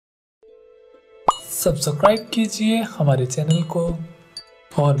Subscribe कीजिए हमारे channel को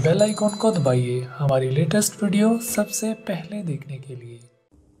और बेल आइकॉन को दबाइए हमारी लेटेस्ट वीडियो सबसे पहले देखने के लिए।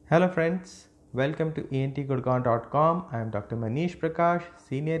 Hello friends, welcome to entgurgaon.com. I am Dr. Manish Prakash,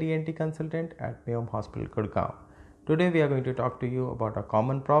 Senior ENT Consultant at Mayom Hospital, Gurugram. Today we are going to talk to you about a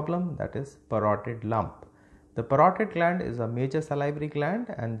common problem, that is parotid lump. The parotid gland is a major salivary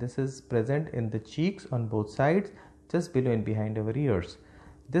gland and this is present in the cheeks on both sides, just below and behind our ears.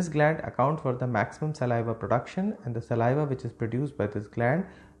 This gland accounts for the maximum saliva production, and the saliva which is produced by this gland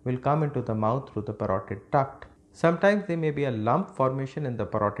will come into the mouth through the parotid duct. Sometimes there may be a lump formation in the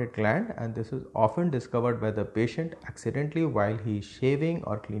parotid gland, and this is often discovered by the patient accidentally while he is shaving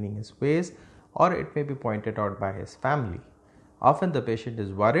or cleaning his face, or it may be pointed out by his family. Often the patient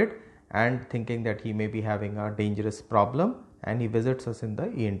is worried and thinking that he may be having a dangerous problem, and he visits us in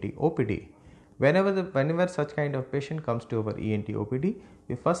the ENT OPD. Whenever such kind of patient comes to our ENT OPD,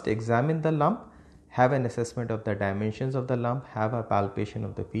 we first examine the lump, have an assessment of the dimensions of the lump, have a palpation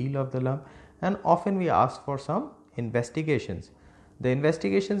of the feel of the lump, and often we ask for some investigations. The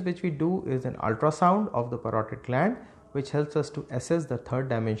investigations which we do is an ultrasound of the parotid gland, which helps us to assess the third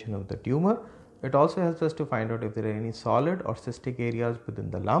dimension of the tumor. It also helps us to find out if there are any solid or cystic areas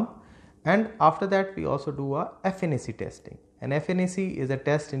within the lump. And after that we also do a FNAC testing. An FNAC is a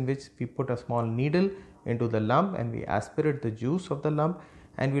test in which we put a small needle into the lump and we aspirate the juice of the lump,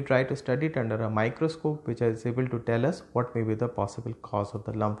 and we try to study it under a microscope which is able to tell us what may be the possible cause of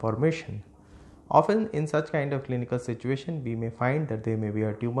the lump formation. Often in such kind of clinical situation we may find that there may be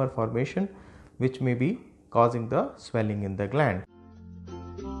a tumor formation which may be causing the swelling in the gland.